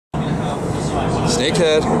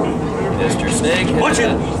Snakehead. Mr. Snakehead. Watch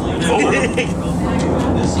it!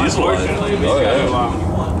 He's alive. Oh,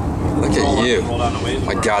 yeah. Look at you.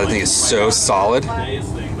 My God, that thing is so solid.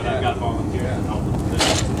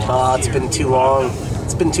 It's been too long.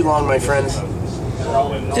 It's been too long, my friend.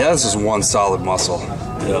 Yeah, this is one solid muscle.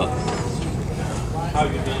 Yeah.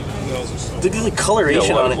 Look at the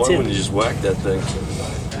coloration on it, why too. wouldn't you just whack that thing?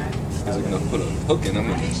 Because I'm going to put a hook in them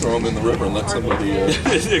and throw them in the river and let somebody...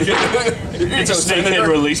 It's a snakehead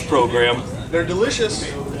release program. They're delicious.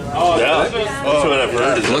 Oh, yeah. That's what I've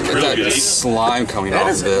heard. Look at that slime coming off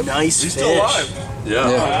of it. Nice He's fish. still alive.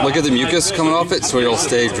 Yeah, look at the mucus coming off it so it'll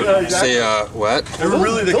stay wet. They're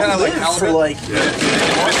really the kind of like for halibut. like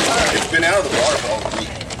It's been out of the water for a week.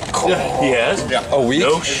 He has? Yeah. A week?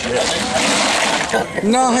 No shit.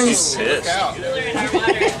 Nice! Pissed.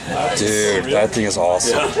 Dude, that thing is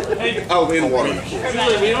awesome. Oh, in the water. For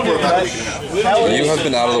about a week and a half. You have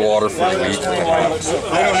been out of the water for a week and a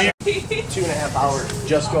half. 2.5 hours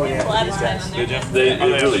just going after these guys. They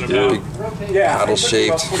really do. Yeah.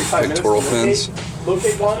 Paddle-shaped pectoral fins.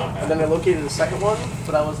 Locate one, and then I located the second one,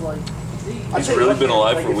 but I was like... He's really been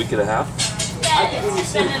alive for a week and a half? I think when you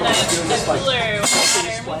see them doing this, like, cooler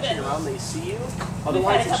splashing around, they see you. We've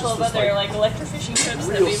Otherwise, had a couple of other like electrofishing trips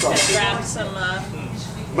that we've grabbed some.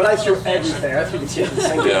 But I threw everything. I threw the kids.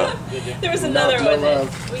 Yeah. There was another one that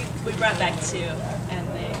we brought back too, and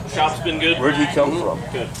they. Shop's been good. Where'd he come from?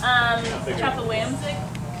 Good. Chapawamsick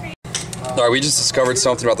Creek. Alright, we just discovered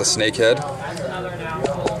something about the snakehead.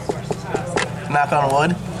 Knock on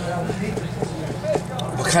wood.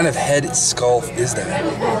 What kind of head skull is that?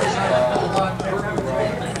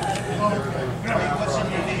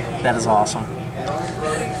 That is awesome.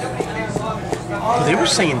 Well, they were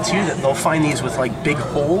saying too that they'll find these with like big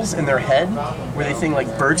holes in their head where they think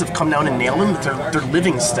like birds have come down and nailed them, but they're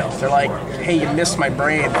living still. They're like, hey, you missed my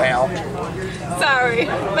brain, pal. Sorry,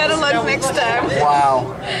 better luck next time.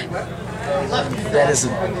 Wow. That is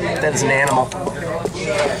an animal.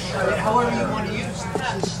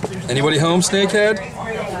 Anybody home, Snakehead?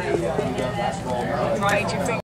 Right, your finger.